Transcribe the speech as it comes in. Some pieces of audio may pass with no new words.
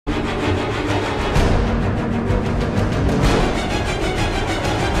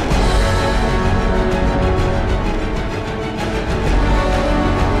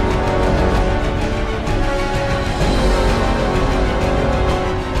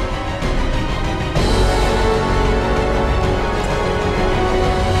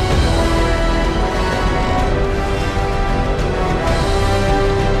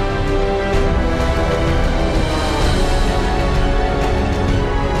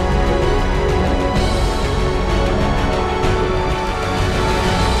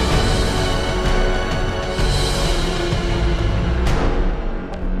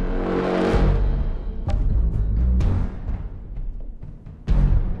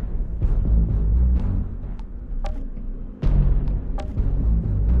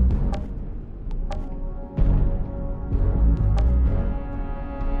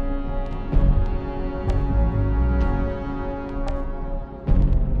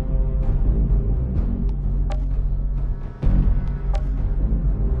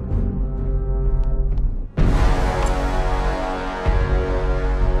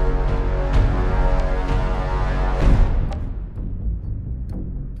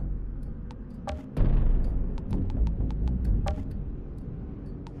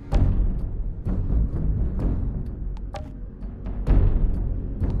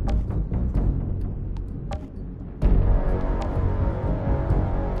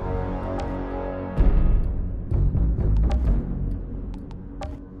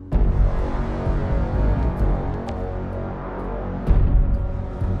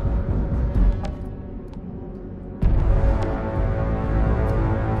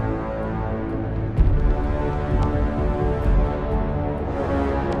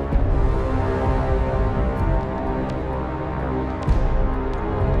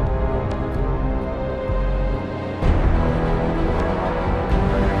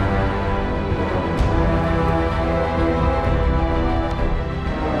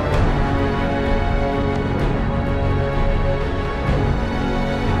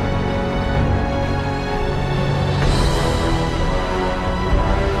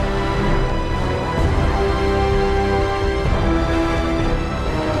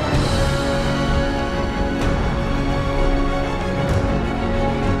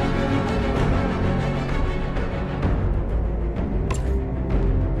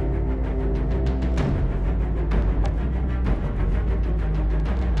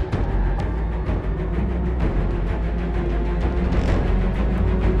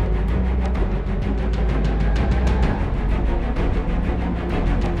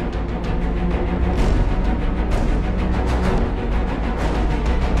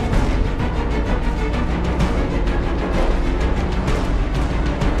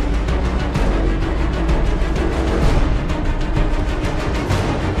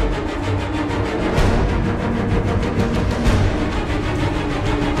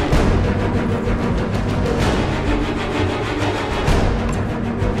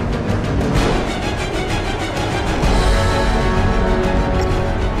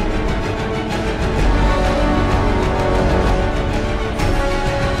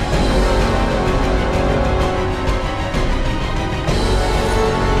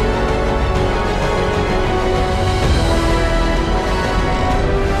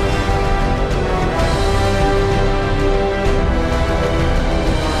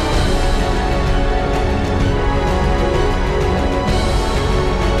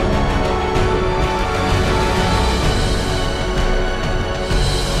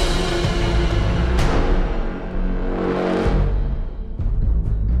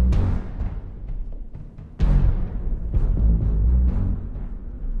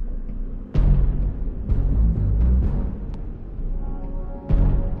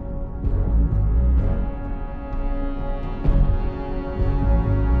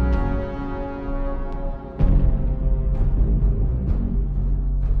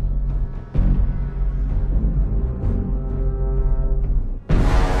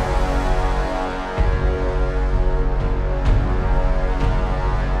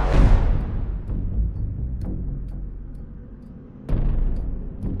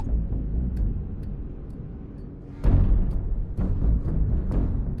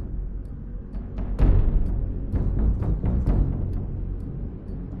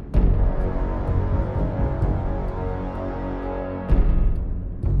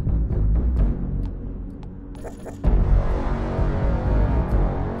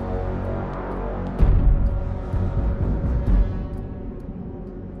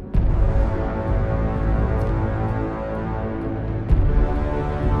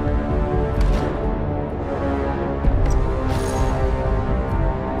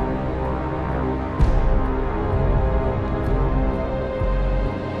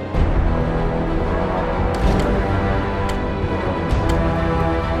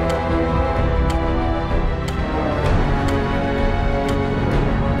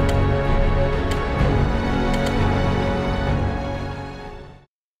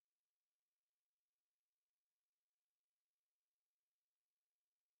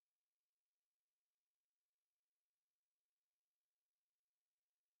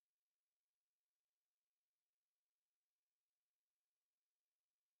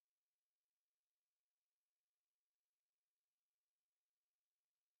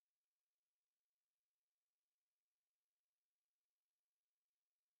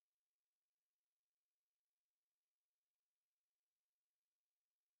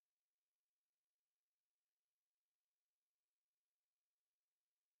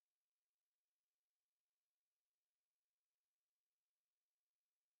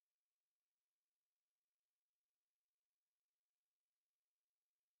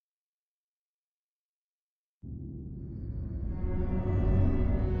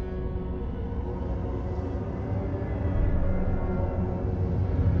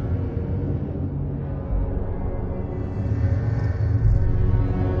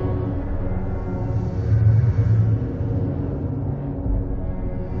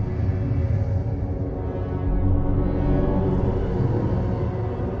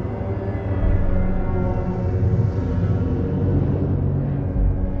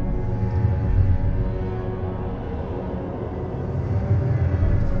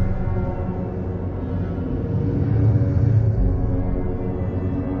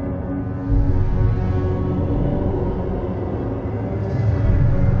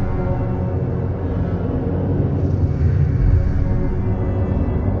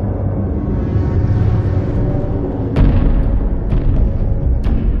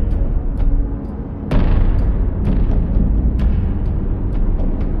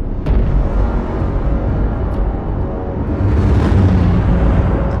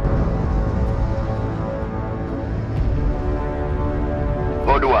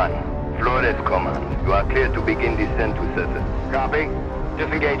Code 1, Flores Command. You are clear to begin descent to surface. Copy.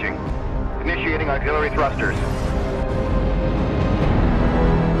 Disengaging. Initiating auxiliary thrusters.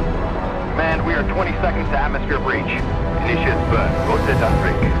 Command, we are 20 seconds to atmosphere breach. Initiate burn. Rotate and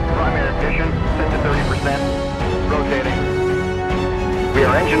brake. Primary ignition, set to 30%. Rotating. We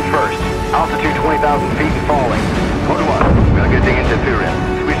are engine first. Altitude 20,000 feet and falling. Code 1, we are getting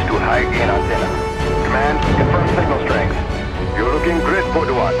interference. Switch to high gain antenna. Command, confirm signal strength. You're looking great, Code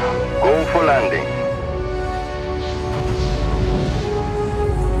 1. Go for landing.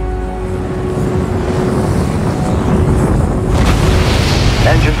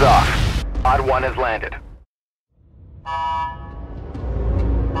 Engines off. Odd 1 has landed.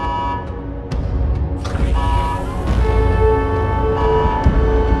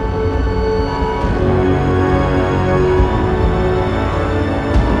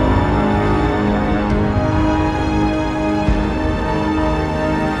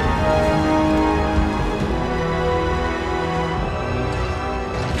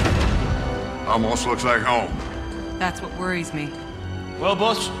 Almost looks like home. That's what worries me. Well,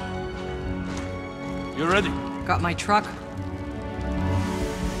 boss, you ready? Got my truck?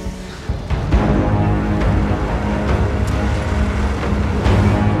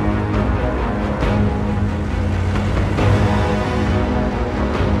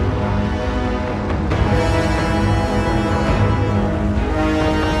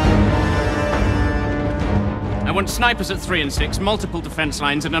 I want snipers at 3 and 6, multiple defense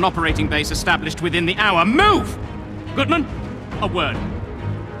lines, and an operating base established within the hour. Move! Goodman, a word.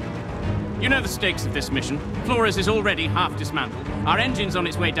 You know the stakes of this mission. Flores is already half dismantled. Our engine's on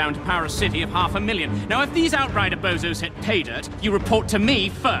its way down to power a city of 500,000. Now, if these Outrider bozos hit pay dirt, you report to me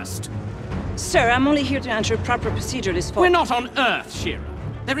first. Sir, I'm only here to ensure proper procedure is followed. We're not on Earth, Shira.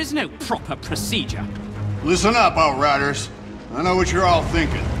 There is no proper procedure. Listen up, Outriders. I know what you're all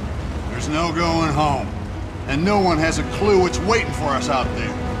thinking. There's no going home. And no one has a clue what's waiting for us out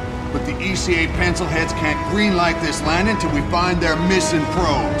there. But the ECA pencilheads can't greenlight this land until we find their missing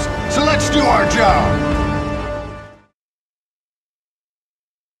probes. So let's do our job!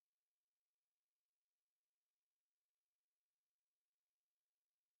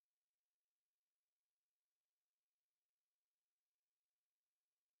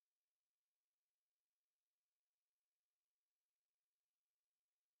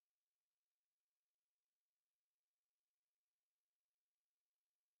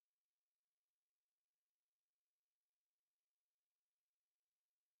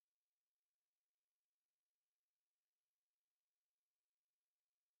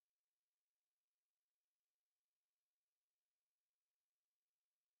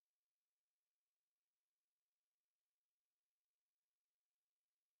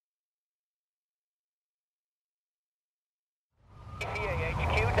 ECA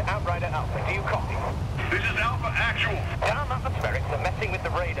HQ to Outrider Alpha. Do you copy? This is Alpha Actual. Down atmospherics are messing with the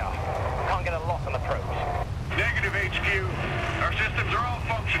radar. Can't get a lock on the probes. Negative HQ. Our systems are all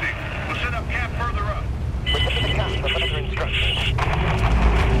functioning. We'll set up camp further up. Return to the camp for further instructions.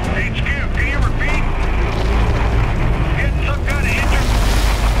 HQ, can you repeat? Getting some kind of injury.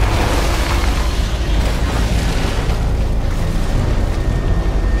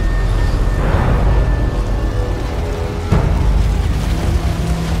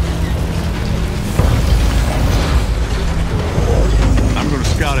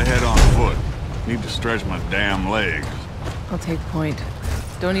 Scout ahead on foot. Need to stretch my damn legs. I'll take point.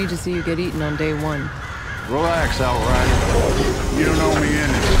 Don't need to see you get eaten on day 1. Relax, Outrider. You don't owe me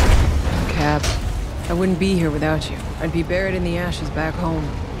anything. Cap, I wouldn't be here without you. I'd be buried in the ashes back home.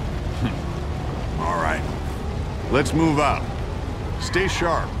 All right. Let's move out. Stay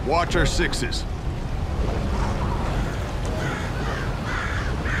sharp. Watch our 6s.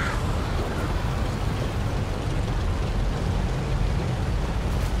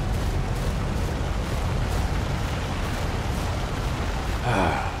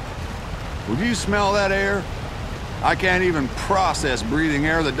 Would you smell that air? I can't even process breathing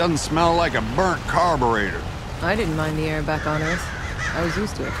air that doesn't smell like a burnt carburetor. I didn't mind the air back on Earth. I was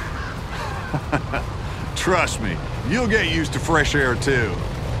used to it. Trust me, you'll get used to fresh air too.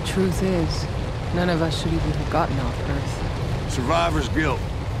 Truth is, none of us should even have gotten off Earth. Survivor's guilt.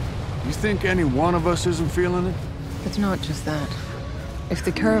 You think any one of us isn't feeling it? It's not just that. If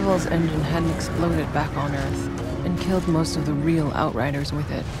the Caravel's engine hadn't exploded back on Earth, and killed most of the real Outriders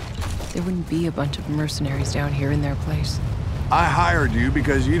with it, there wouldn't be a bunch of mercenaries down here in their place. I hired you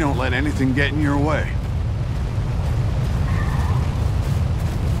because you don't let anything get in your way.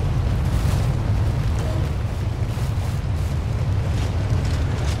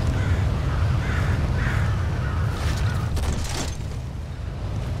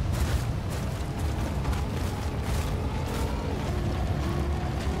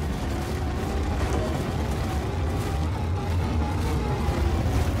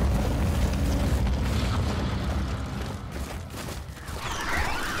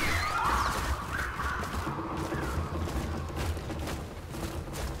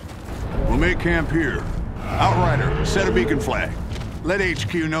 make camp here. Outrider, set a beacon flag. Let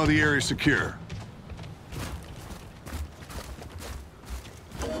HQ know the area's secure.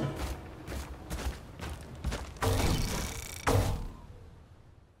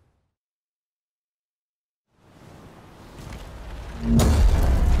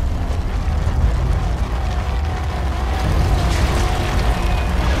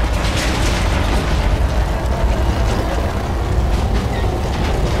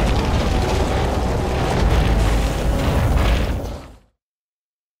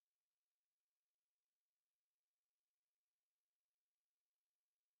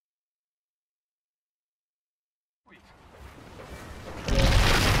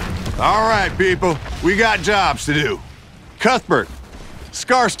 All right, people. We got jobs to do. Cuthbert,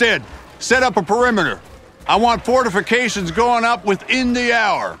 Scarstead, set up a perimeter. I want fortifications going up within the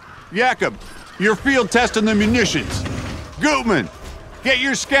hour. Jakob, you're field testing the munitions. Gutman, get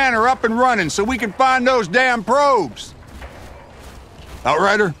your scanner up and running so we can find those damn probes.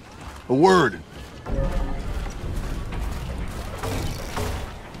 Outrider, a word.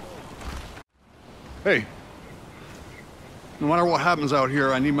 Hey. No matter what happens out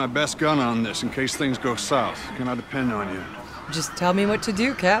here, I need my best gun on this in case things go south. Can I depend on you? Just tell me what to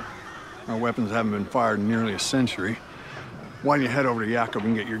do, Cap. Our weapons haven't been fired in nearly a century. Why don't you head over to Jakob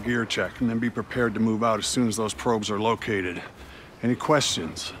and get your gear checked, and then be prepared to move out as soon as those probes are located. Any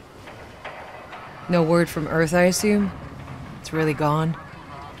questions? No word from Earth, I assume? It's really gone?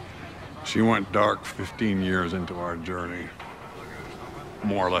 She went dark 15 years into our journey.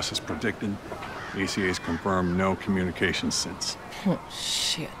 More or less as predicted. ECA's confirmed no communication since. Oh,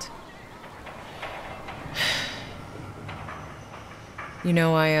 shit. You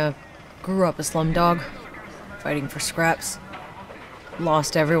know, I grew up a slumdog, fighting for scraps.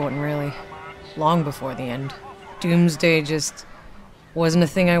 Lost everyone, really. Long before the end. Doomsday just wasn't a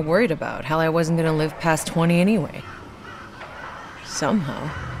thing I worried about. Hell, I wasn't gonna live past 20 anyway. Somehow,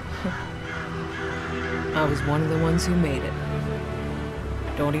 I was one of the ones who made it.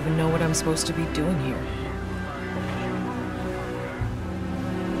 Don't even know what I'm supposed to be doing here.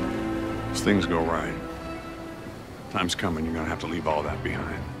 As things go right, time's coming, you're gonna have to leave all that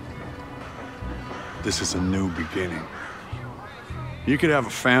behind. This is a new beginning. You could have a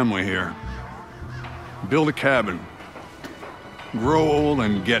family here. Build a cabin. Grow old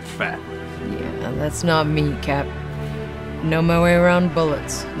and get fat. Yeah, that's not me, Cap. Know my way around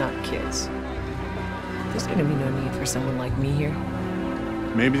bullets, not kids. There's gonna be no need for someone like me here.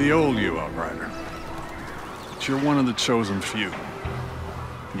 Maybe the old you, Outrider. But you're one of the chosen few.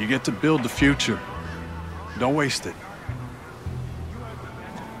 You get to build the future. Don't waste it.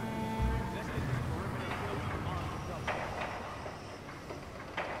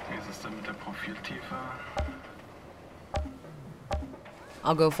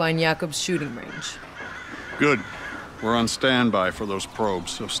 I'll go find Jakob's shooting range. Good. We're on standby for those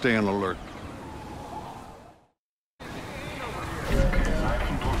probes, so stay on alert.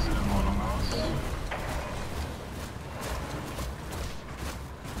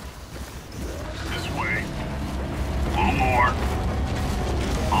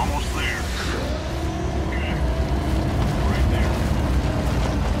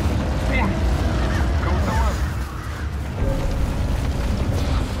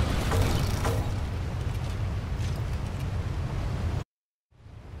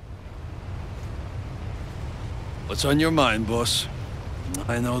 What's on your mind, boss?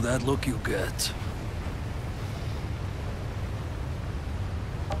 I know that look you get.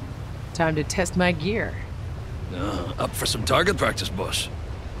 Time to test my gear. Up for some target practice, boss.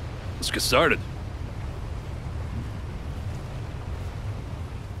 Let's get started.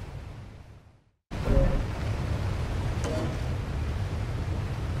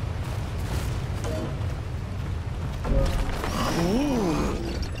 Ooh,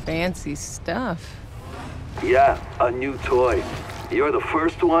 fancy stuff. Yeah, a new toy. You're the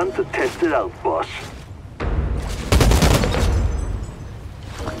first one to test it out, boss.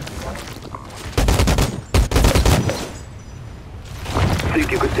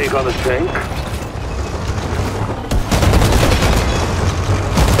 Think you could take on a tank?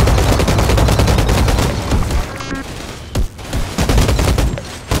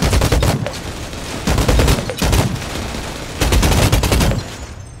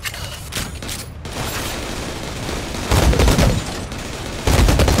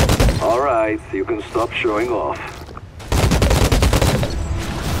 You can stop showing off.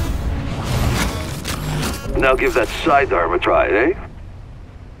 Now give that sidearm a try, eh?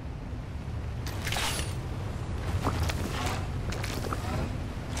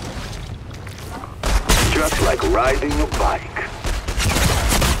 Just like riding a bike.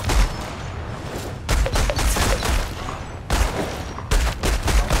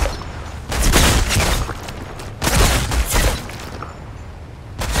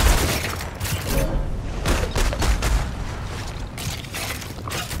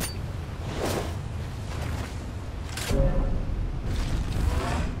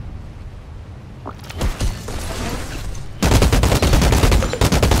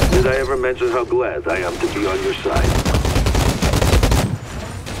 Did I ever mention how glad I am to be on your side?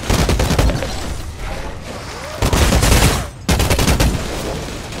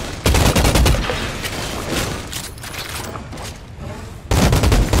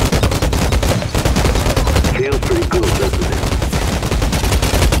 Feels pretty good, doesn't it?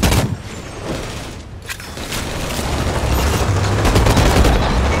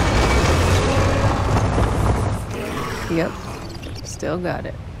 Yep. Still got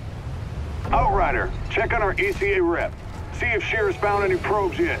it. Outrider, check on our ECA rep. See if Shearer's found any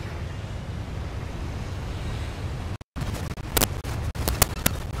probes yet.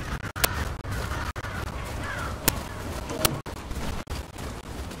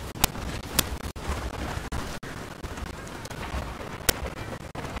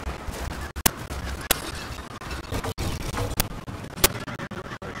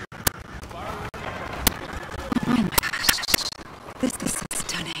 This is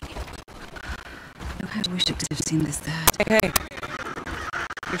stunning. I wish I could have seen this there. Hey.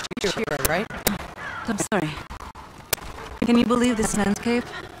 You're Shearer, right? I'm sorry. Can you believe this landscape?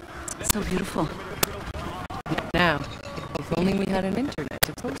 It's so beautiful. Now, if only we had an internet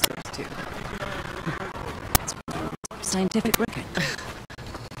to post this to. Scientific record.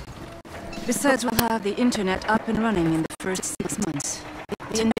 Besides, we'll have the internet up and running in the first 6 months.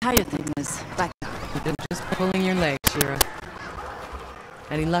 The entire thing was blacked out. You're just pulling your leg, Shearer.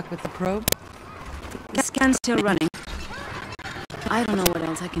 Any luck with the probe? The scan's still running. I don't know what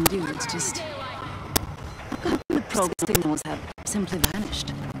else I can do. It's just... the probe signals have simply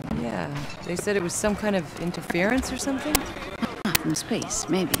vanished. Yeah, they said it was some kind of interference or something? Not from space,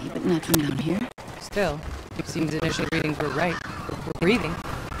 maybe, but not from down here. Still, it seems initial readings were right. We're breathing.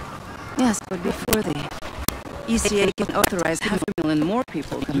 Yes, but before the ECA can authorize 500,000 more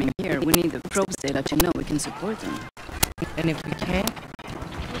people coming here, we need the probes data to know we can support them. And if we can't,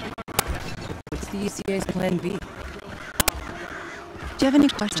 what's the ECA's plan B? Do you have any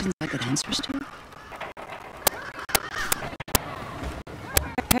questions I could answers to?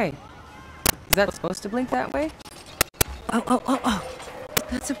 Hey, is that supposed to blink that way? Oh.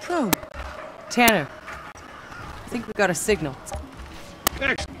 That's a probe. Tanner, I think we got a signal.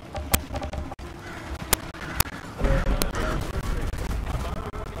 Thanks.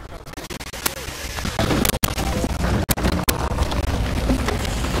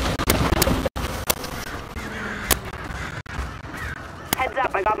 Heads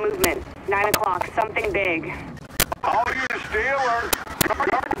up, I got movement. 9 o'clock, something big. All units stay alert.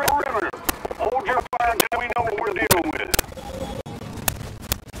 Guard the perimeter. Hold your fire until we know what we're dealing with.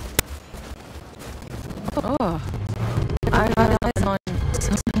 Oh, I got eyes on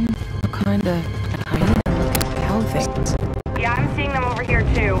some kind of hyena-looking cow things. Yeah, I'm seeing them over here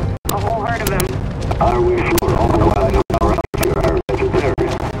too. A whole herd of them. Are we sure all the eyes around here are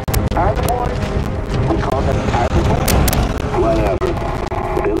vegetarian? Are the boys? We call them herbivores? Whatever.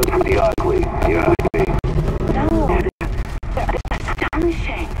 They look pretty ugly. You know what I mean? No, they're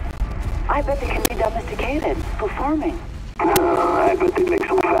astonishing. I bet they can be domesticated for farming. I bet they make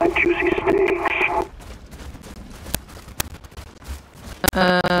some fat, juicy steaks.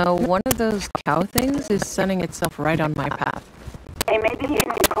 One of those cow things is sunning itself right on my path. Hey, maybe you can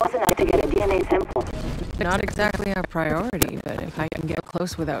get close enough to get a DNA sample. Not exactly our priority, but if I can get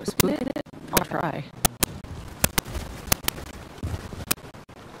close without spooking it, I'll try.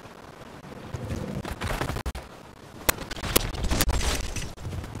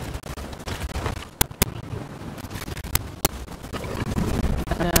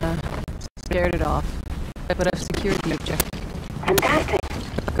 Scared it off, but I've secured the objective. Fantastic.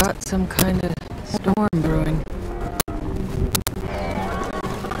 Got some kind of storm brewing.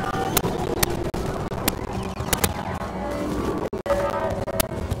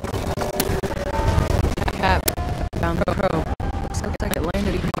 Cap, found the probe. Looks like it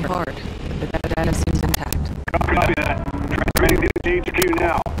landed even hard, but that data seems intact. Copy that. Transmitting to HQ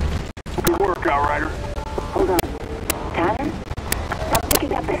now. Good work, Outrider. Hold on. Tanner? I'm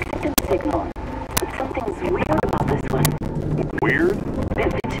picking up a system signal. But something's weird about this one. Weird? The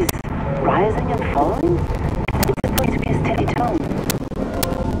pitch is rising and falling. It's supposed to be a steady tone.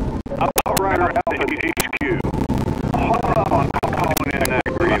 Outrider Alpha to HQ. Hold on, I'm calling in that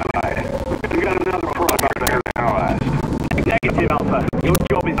green light. We got another product there to analyze. Negative, Alpha. Your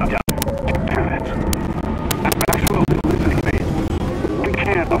job is done. Damn it. Absolutely, listen to me. We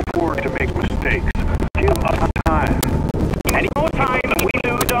can't afford to make mistakes. Give us time. Any more time and we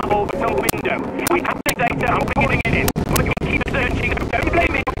lose our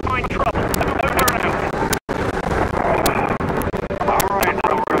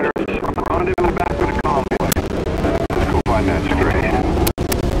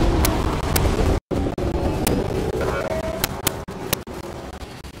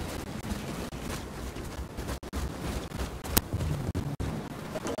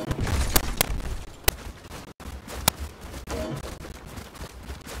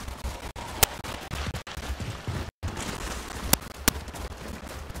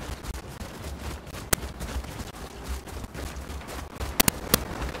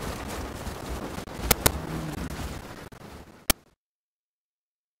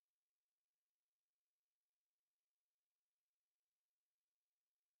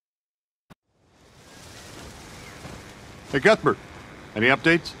Hey, Cuthbert. Any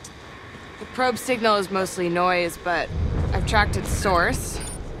updates? The probe signal is mostly noise, but I've tracked its source.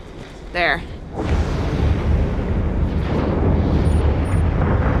 There.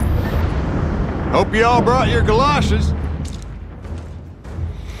 Hope you all brought your galoshes.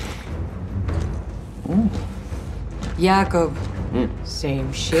 Jakob.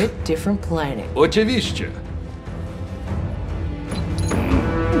 Same shit, different planet. Oczywiście.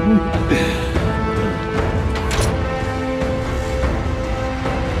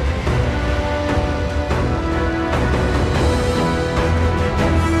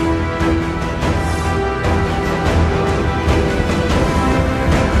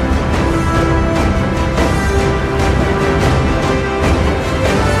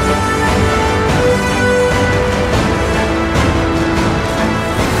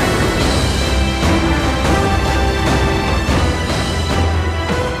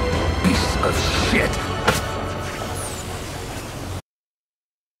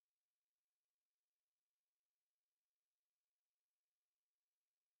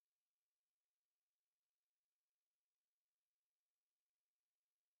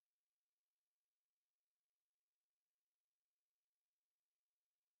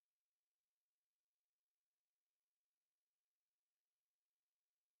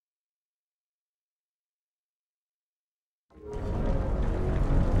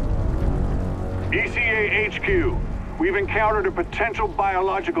 ECA HQ, we've encountered a potential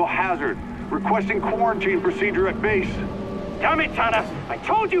biological hazard. Requesting quarantine procedure at base. Damn it, Tanner! I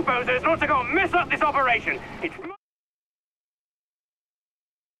told you bozos not to go and mess up this operation! It's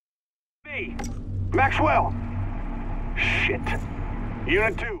me! Maxwell! Shit.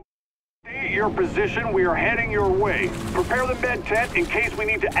 Unit 2. Stay at your position. We are heading your way. Prepare the med tent in case we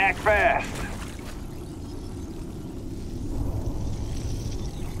need to act fast.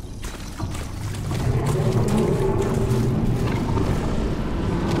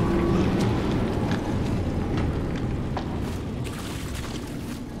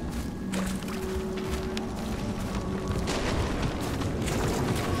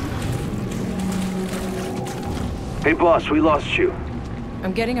 Hey, boss, we lost you.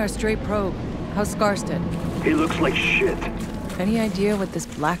 I'm getting our stray probe. How's Scarsted? He looks like shit. Any idea what this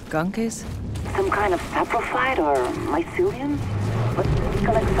black gunk is? Some kind of saprophyte or mycelium? What's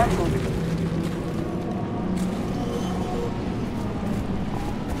unacceptable?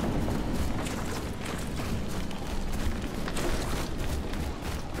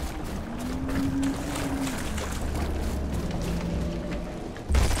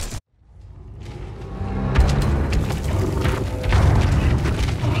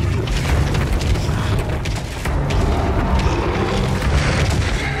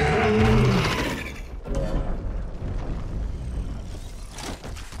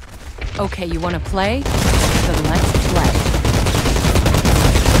 Okay, you wanna play? Then let's play.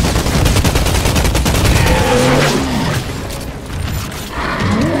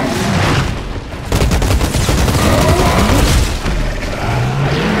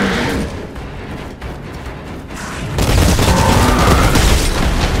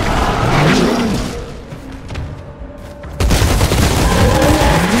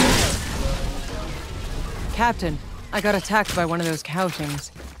 Captain, I got attacked by one of those cow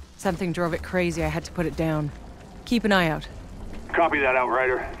things. Something drove it crazy, I had to put it down. Keep an eye out. Copy that,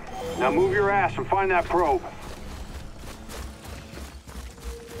 Outrider. Now move your ass and find that probe.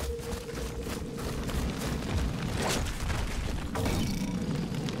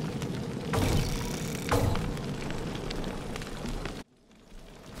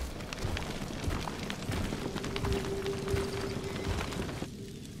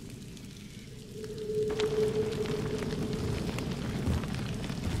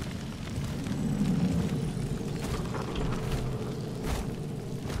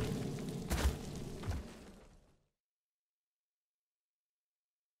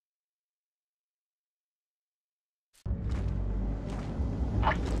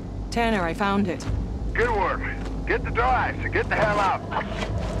 Tanner, I found it. Good work. Get the drives and get the hell out.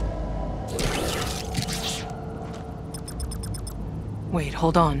 Wait,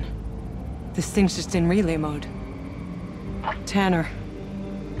 hold on. This thing's just in relay mode. Tanner,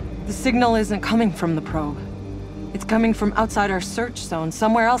 the signal isn't coming from the probe. It's coming from outside our search zone,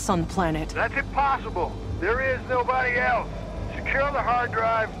 somewhere else on the planet. That's impossible. There is nobody else. Secure the hard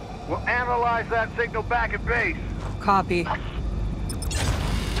drive. We'll analyze that signal back at base. Copy.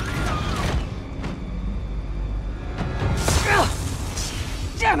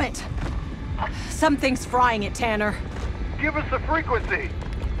 Damn it! Something's frying it, Tanner. Give us the frequency.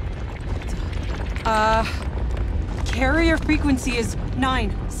 Carrier frequency is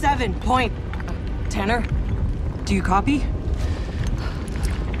 97 point... Tanner? Do you copy?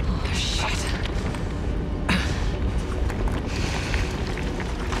 Oh, shit.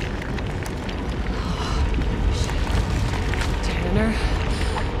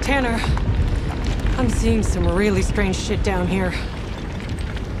 Tanner, I'm seeing some really strange shit down here.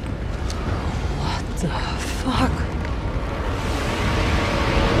 What the fuck?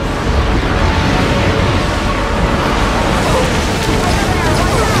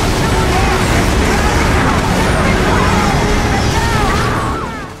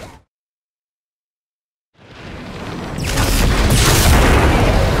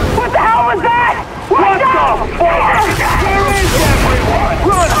 What the hell was that? What the fuck? Where is everyone?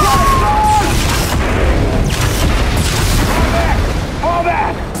 Run! Fall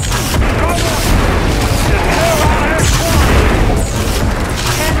back! Get the hell out of this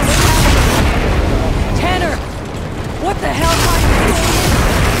Tanner! What the hell are you doing?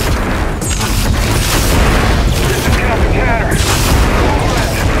 This is Captain Tanner.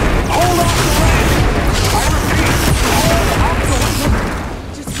 Hold off the landing. I repeat, hold off the landing.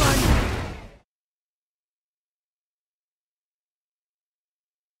 Just run.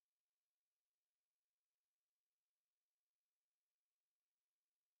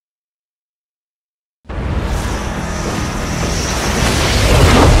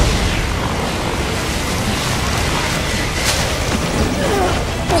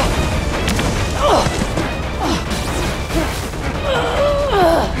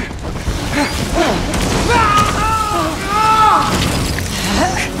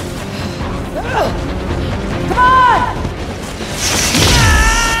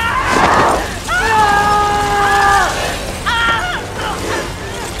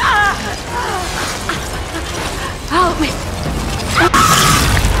 Help me!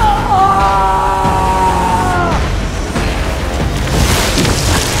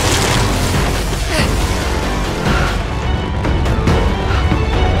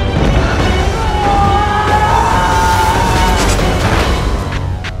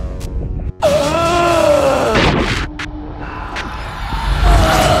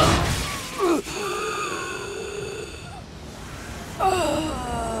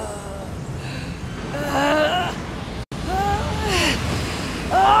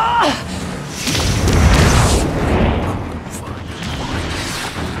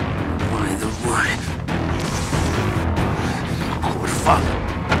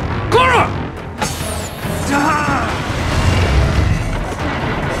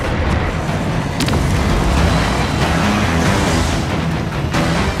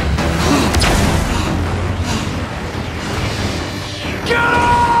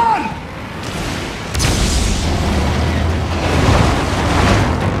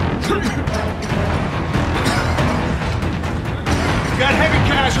 Got heavy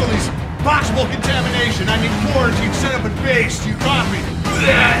casualties. Possible contamination. I need quarantine set up at base. Do you copy?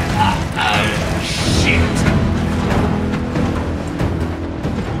 Shit.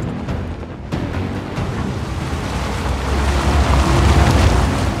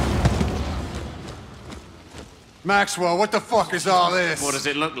 Maxwell, what the fuck is all this? What does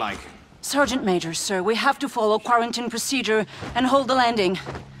it look like? Sergeant Major, sir, we have to follow quarantine procedure and hold the landing.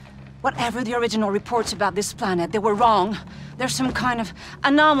 Whatever the original reports about this planet, they were wrong. There's some kind of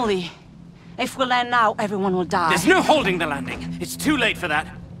anomaly. If we land now, everyone will die. There's no holding the landing. It's too late for that.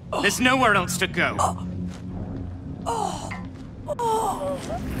 There's nowhere else to go.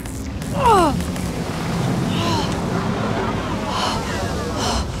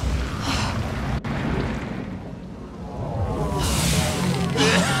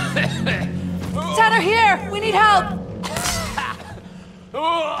 Tanner, here! We need help!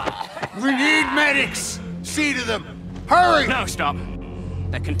 We need medics! See to them! Hurry! No, stop.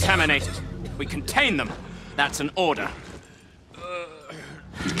 They're contaminated. We contain them. That's an order.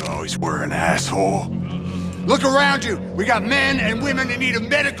 You always were an asshole. Look around you! We got men and women that need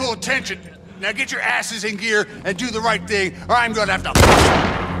medical attention. Now get your asses in gear and do the right thing, or I'm gonna have to...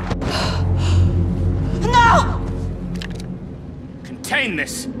 No! Contain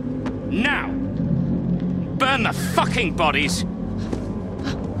this. Now. Burn the fucking bodies.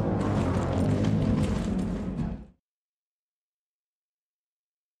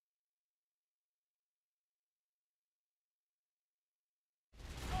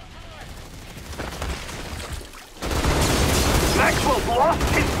 Maxwell's lost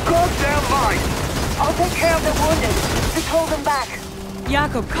his goddamn mind. I'll take care of the wounded. Just hold them back.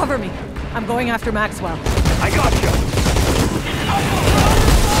 Jakob, cover me. I'm going after Maxwell. I got you.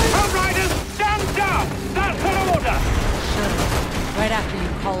 OutRiders, stand down. That's an order. Shut up. Right after you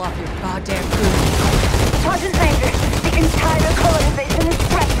call off your goddamn crew. Sergeant Major, the entire colonization is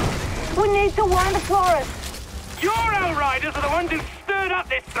threatened. We need to warn the florists. Your OutRiders are the ones who stirred up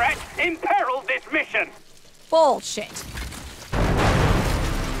this threat, imperiled this mission. Bullshit.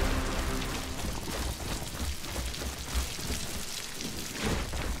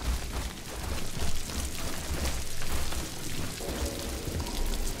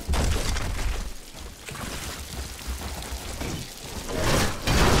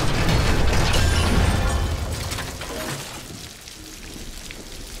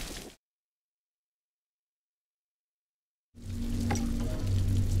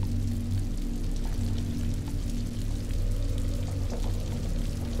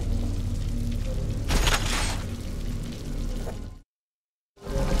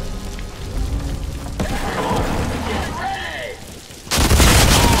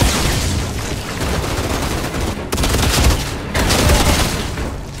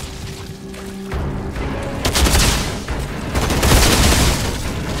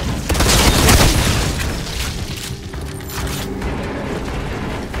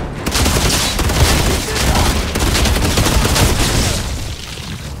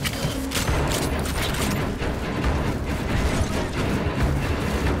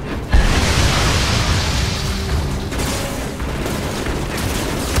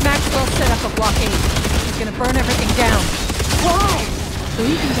 Burn everything down. Why? So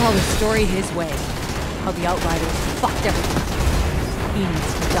he can tell the story his way. How the OutRiders fucked everything. He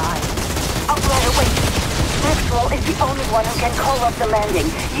needs to die. Outrider, wait. Maxwell is the only one who can call off the landing.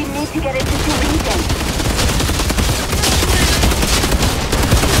 You need to get into the region.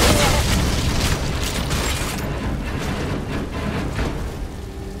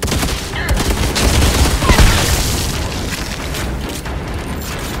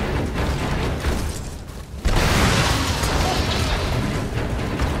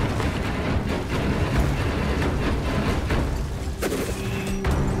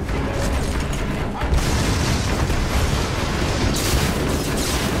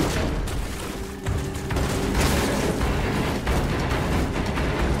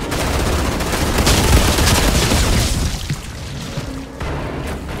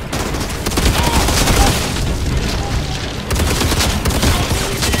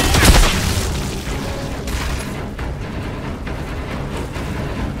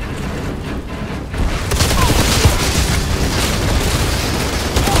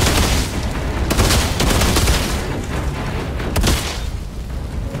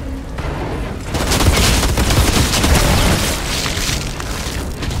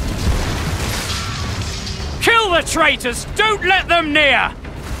 The traitors! Don't let them near!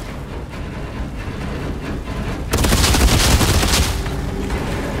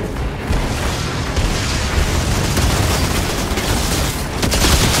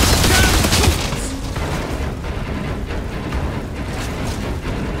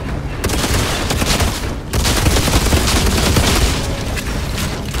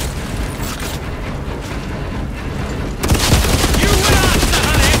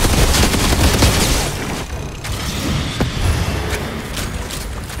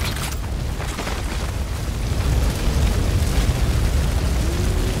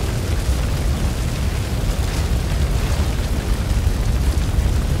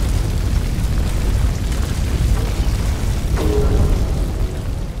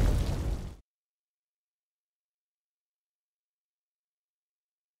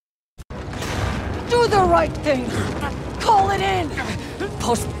 Do the right thing! Call it in!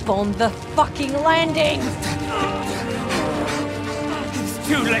 Postpone the fucking landing! It's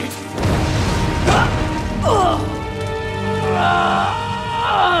too late!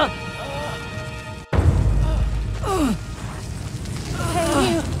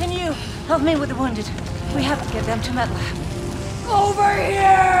 Can you help me with the wounded? We have to get them to MedLab. Over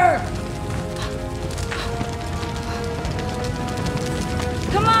here!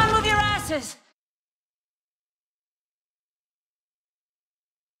 Come on, move your asses!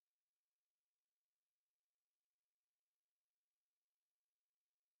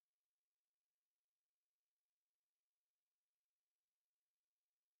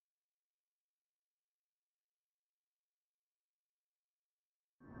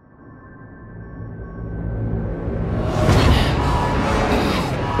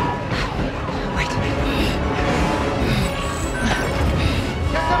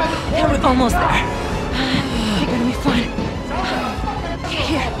 We're almost there. You're gonna be fine.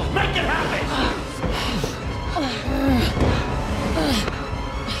 Here. Make it happen!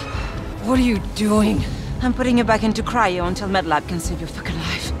 What are you doing? I'm putting you back into cryo until MedLab can save your fucking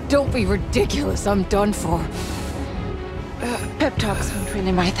life. Don't be ridiculous. I'm done for. Pep talks aren't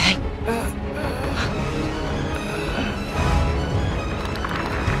really my thing.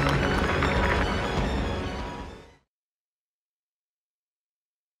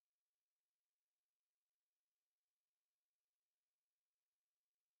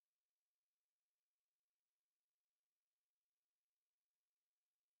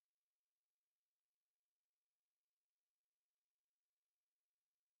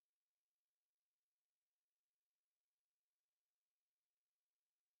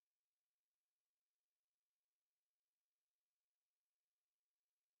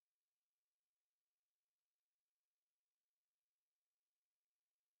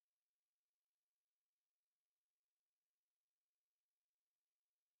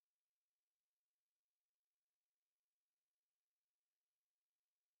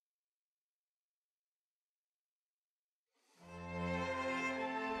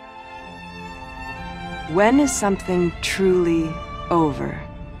 When is something truly over?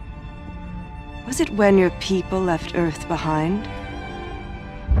 Was it when your people left Earth behind?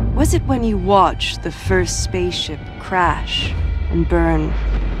 Was it when you watched the first spaceship crash and burn?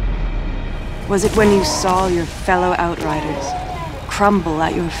 Was it when you saw your fellow Outriders crumble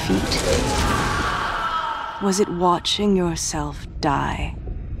at your feet? Was it watching yourself die?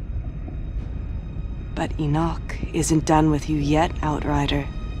 But Enoch isn't done with you yet, Outrider.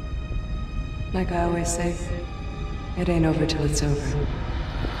 Like I always say, it ain't over till it's over.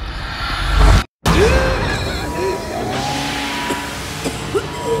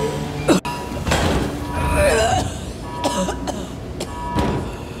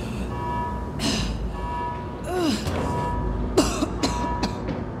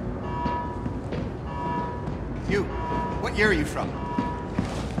 You, what year are you from?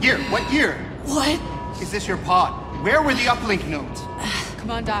 Year, what year? What? Is this your pod? Where were the uplink nodes?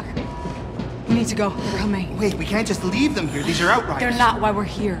 Come on, Doc. We need to go. They're coming. Wait, we can't just leave them here. These are Outriders. They're not why we're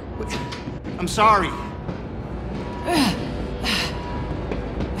here. I'm sorry.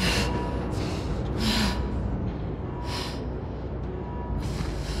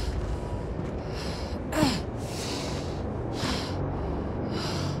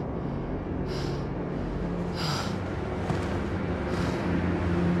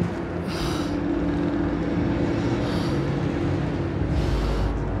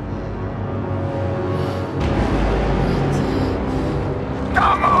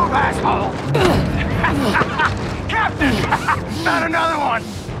 Not another one!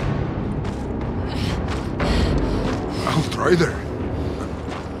 Outrider?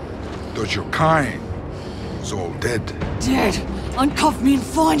 Those your kind is all dead. Dead! Uncuff me and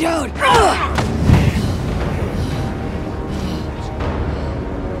find out!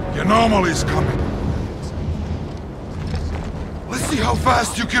 The anomaly's coming. Let's see how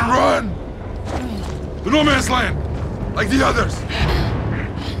fast you can run! The no man's land, like the others!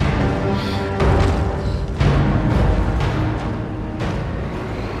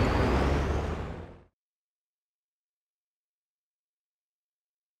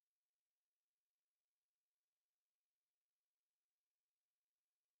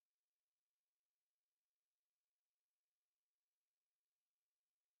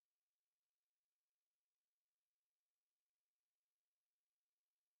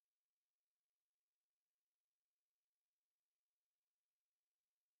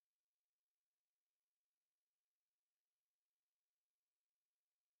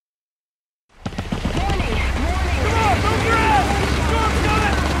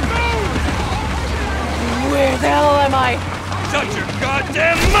 Where the hell am I? Shut your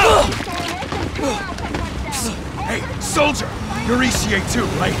goddamn mouth! Hey, soldier! You're ECA too,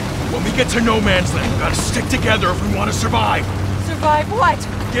 right? When we get to no man's land, we gotta stick together if we want to survive. Survive what?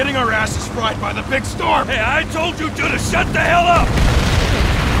 Getting our asses fried by the big storm! Hey, I told you to shut the hell up!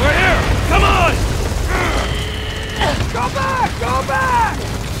 We're here! Come on! Go back! Go back!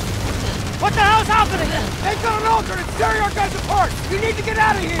 What the hell's happening? They've got an Eldred! It's tearing our guys apart! You need to get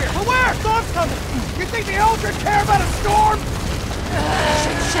out of here! But where? Storm's coming! You think the Eldred care about a storm?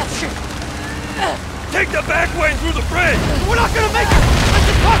 Shit. Take the back way through the bridge! We're not gonna make it! Let's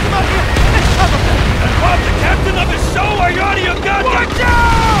just talk about it! Let's cover! And rob the captain of his show while you're out of your goddamn... Watch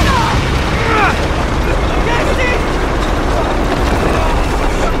out! Get it!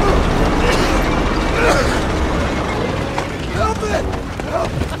 Help it! Help!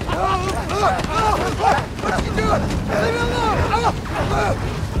 What you doing? Leave me alone!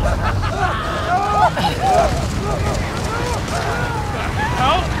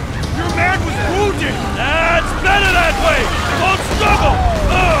 Hell? Your man was wounded! That's better that way! Don't struggle!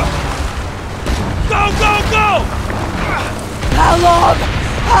 Go!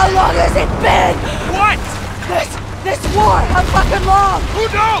 How long has it been? What? This war, how fucking long? Who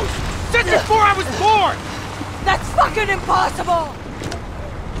knows? Since before I was born! That's fucking impossible!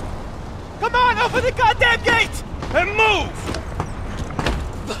 Come on, open the goddamn gate! And move!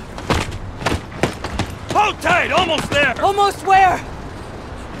 Hold tight, almost there! Almost where?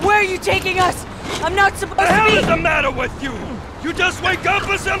 Where are you taking us? I'm not supposed What the hell to be... is the matter with you? You just wake up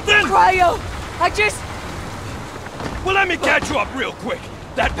or something? Cryo! I just... Well, let me catch you up real quick.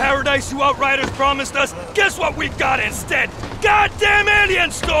 That paradise you Outriders promised us, guess what we got instead? Goddamn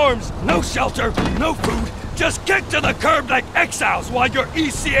alien storms! No shelter, no food, just kicked to the curb like exiles while your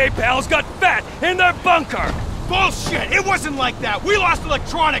ECA pals got fat in their bunker! Bullshit! It wasn't like that! We lost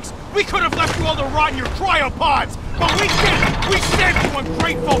electronics! We could have left you all to rot in your cryopods! But we didn't! We saved you,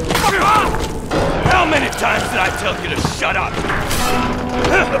 ungrateful! Fuck off! How many times did I tell you to shut up?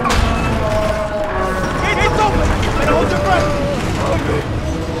 It's open! And hold your breath!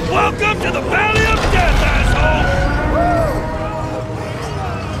 Welcome to the Valley of Death,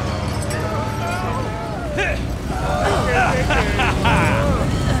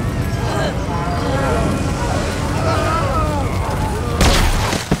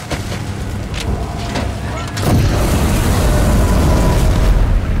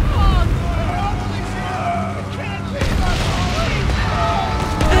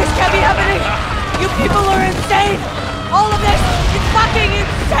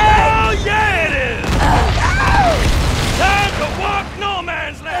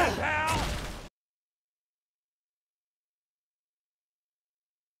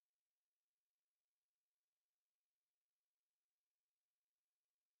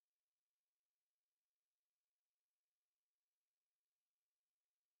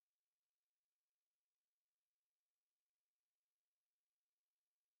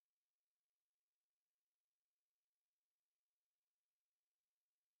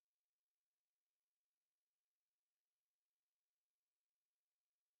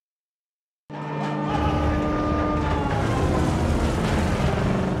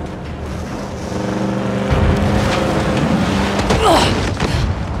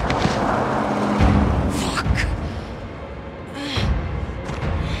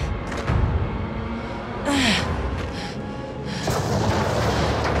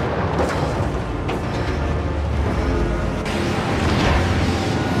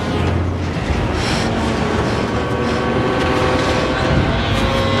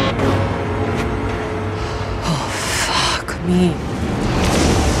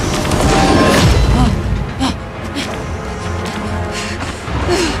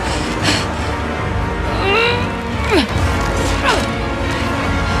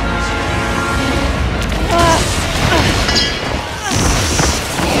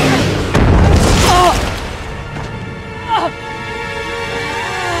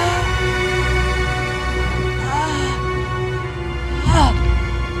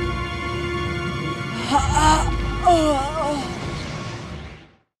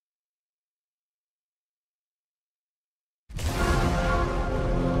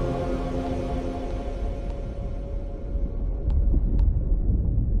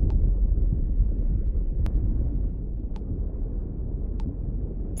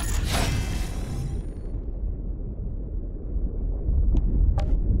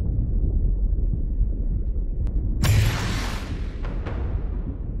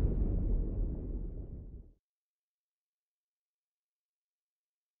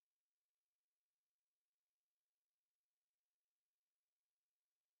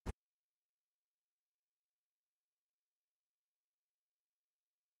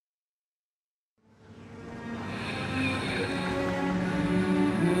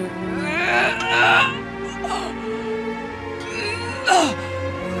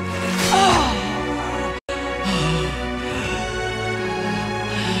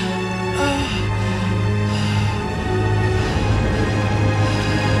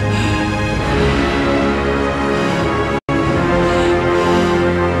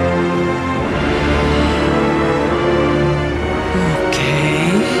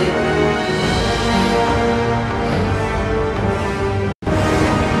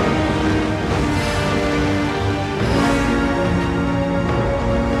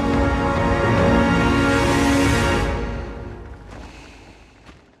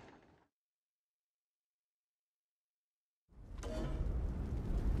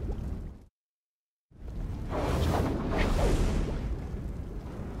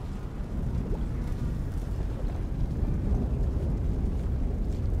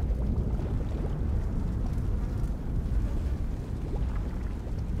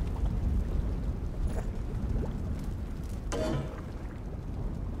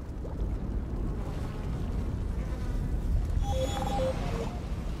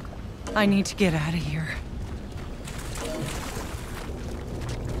 I need to get out of here.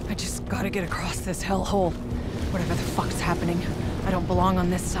 I just gotta get across this hellhole. Whatever the fuck's happening, I don't belong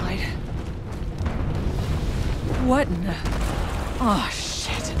on this side. What in the... Oh,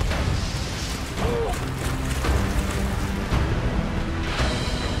 shit.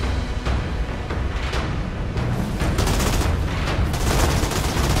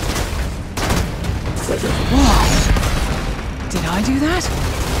 Whoa! Did I do that?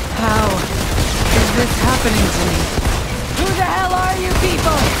 How is this happening to me? Who the hell are you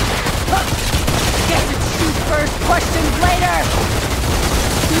people? Get to shoot first, questions later!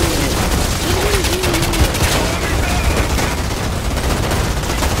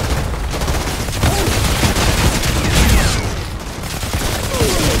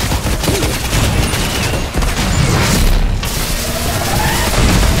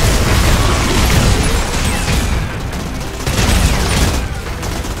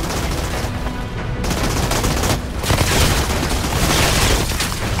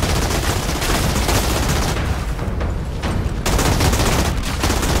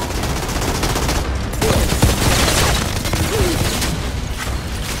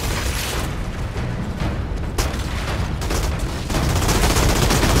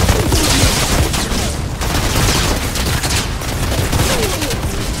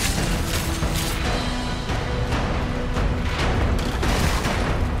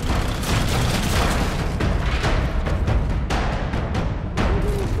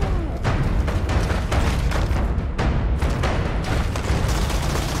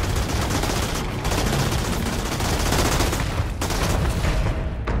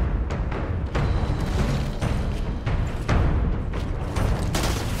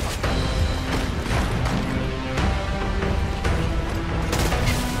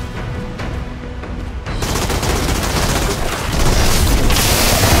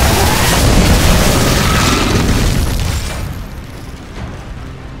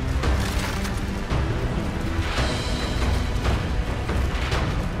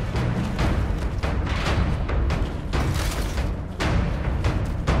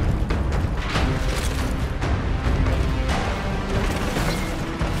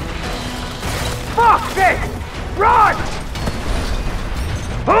 Fuck this! Run!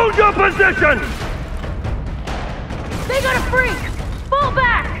 Hold your position! They got a freak! Fall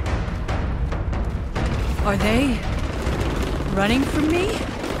back! Are they running from me?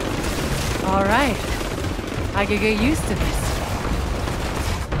 All right. I could get used to this.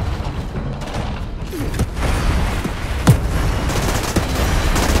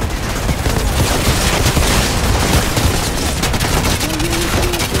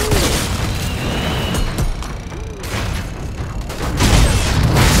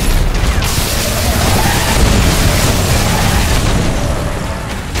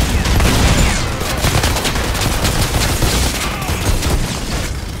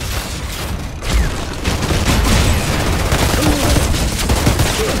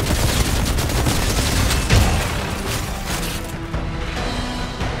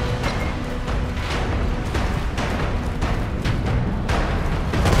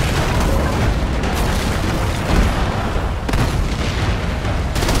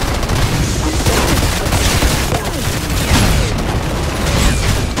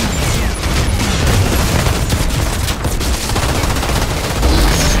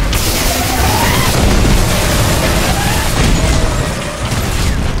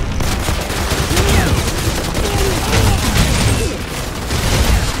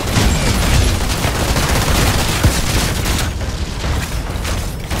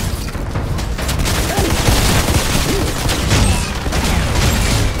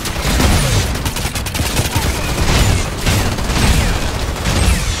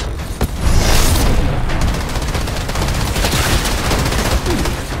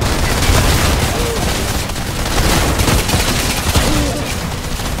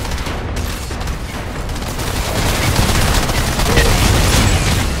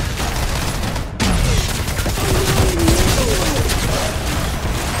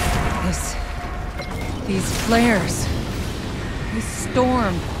 These flares. This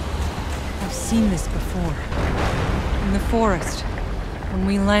storm. I've seen this before. In the forest. When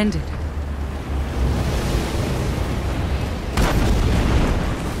we landed.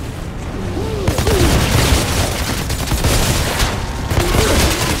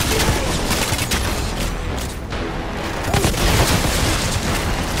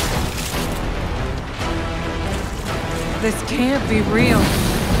 This can't be real.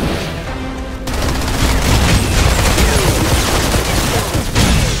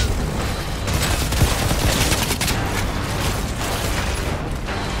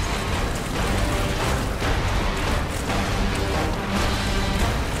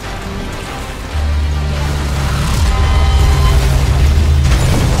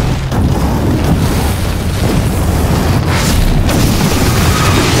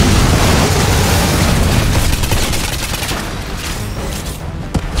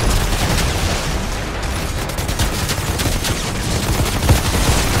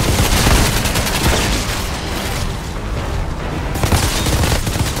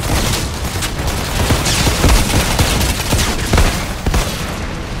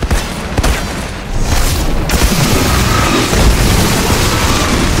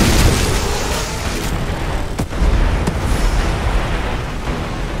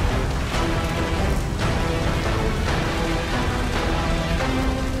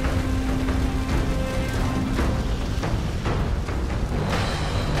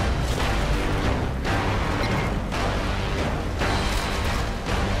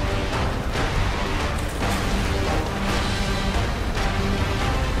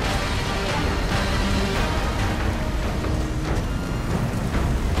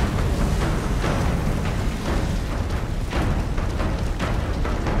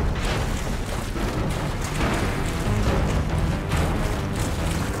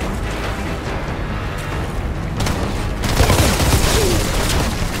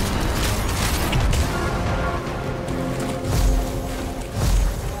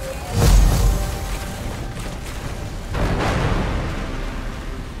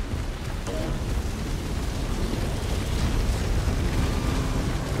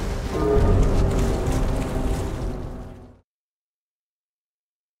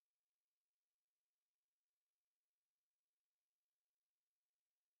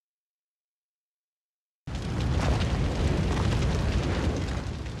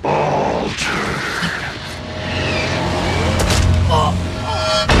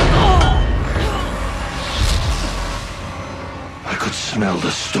 Smell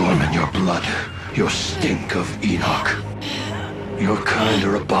the storm in your blood, your stink of Enoch. Your kind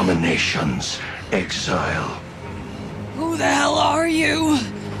are abominations, exile. Who the hell are you?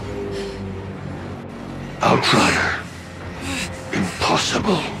 Outrider.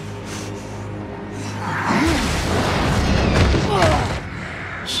 Impossible.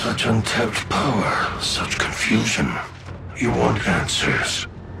 Such untapped power, such confusion. You want answers.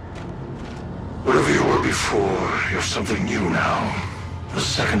 Whatever you were before, you're something new now. A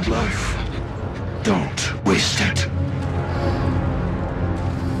second life. Don't waste it.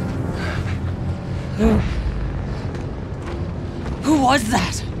 Who was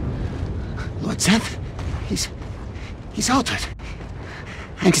that? Lord Seth? He's altered.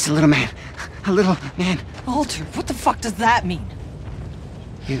 I'm just a little man. A little man. Altered? What the fuck does that mean?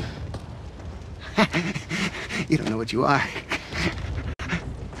 You... you don't know what you are.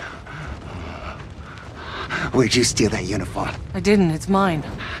 Where'd you steal that uniform? I didn't, it's mine.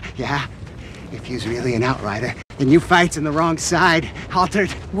 Yeah? If you's really an outrider, then you fights on the wrong side, Altered.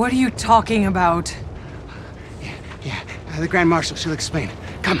 What are you talking about? Yeah, the Grand Marshal, she'll explain.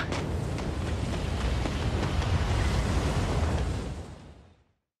 Come.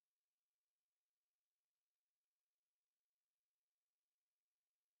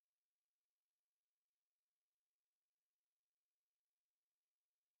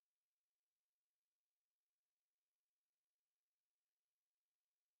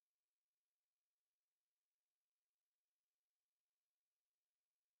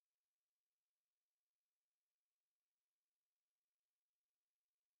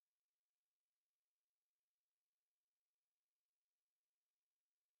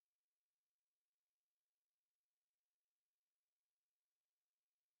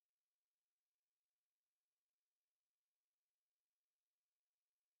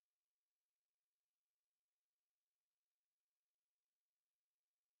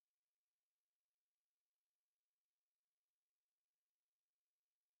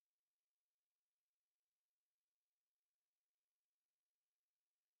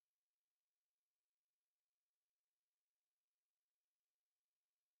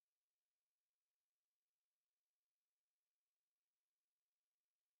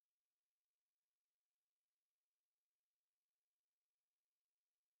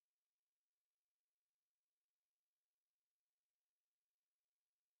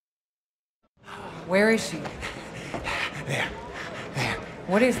 Where is she? There.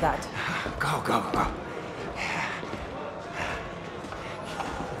 What is that? Go.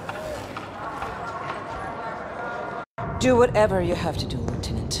 Do whatever you have to do,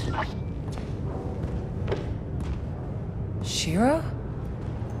 Lieutenant. Shira?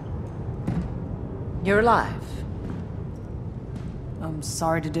 You're alive. I'm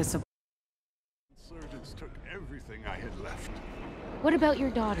sorry to disappoint. Insurgents took everything I had left. What about your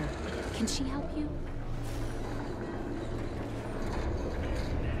daughter? Can she help you?